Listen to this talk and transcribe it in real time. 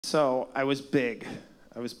So I was big.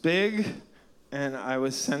 And I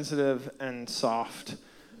was sensitive and soft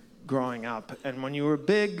growing up. And when you were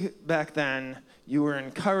big back then, you were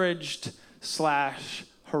encouraged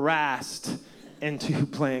 / harassed into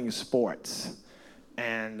playing sports.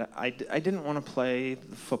 And I didn't want to play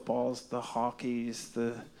the footballs, the hockeys,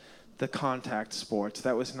 the contact sports.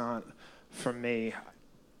 That was not for me.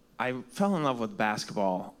 I fell in love with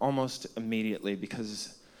basketball almost immediately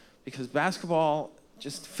because basketball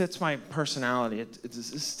just fits my personality. It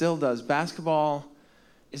still does. Basketball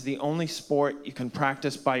is the only sport you can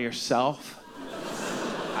practice by yourself.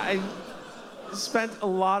 I spent a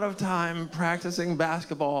lot of time practicing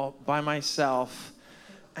basketball by myself,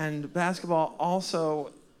 and basketball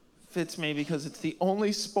also fits me because it's the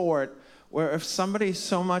only sport where if somebody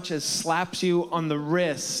so much as slaps you on the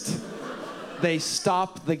wrist, they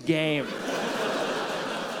stop the game.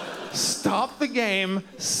 Stop the game,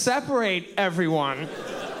 separate everyone,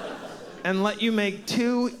 and let you make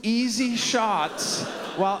 2 easy shots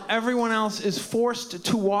while everyone else is forced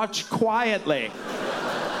to watch quietly.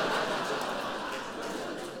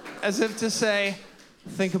 As if to say,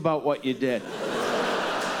 think about what you did.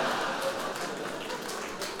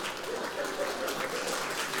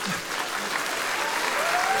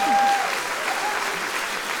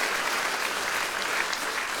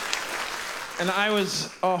 And I was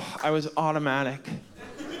automatic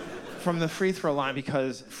from the free throw line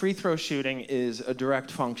because free throw shooting is a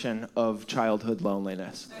direct function of childhood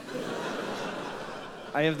loneliness.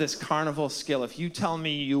 I have this carnival skill. If you tell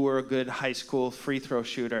me you were a good high school free throw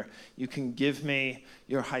shooter, you can give me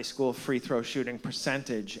your high school free throw shooting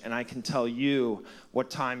percentage, and I can tell you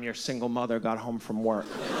what time your single mother got home from work.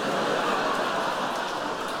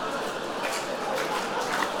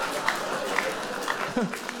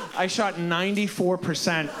 I shot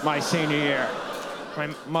 94% my senior year.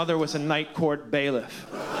 My mother was a night court bailiff.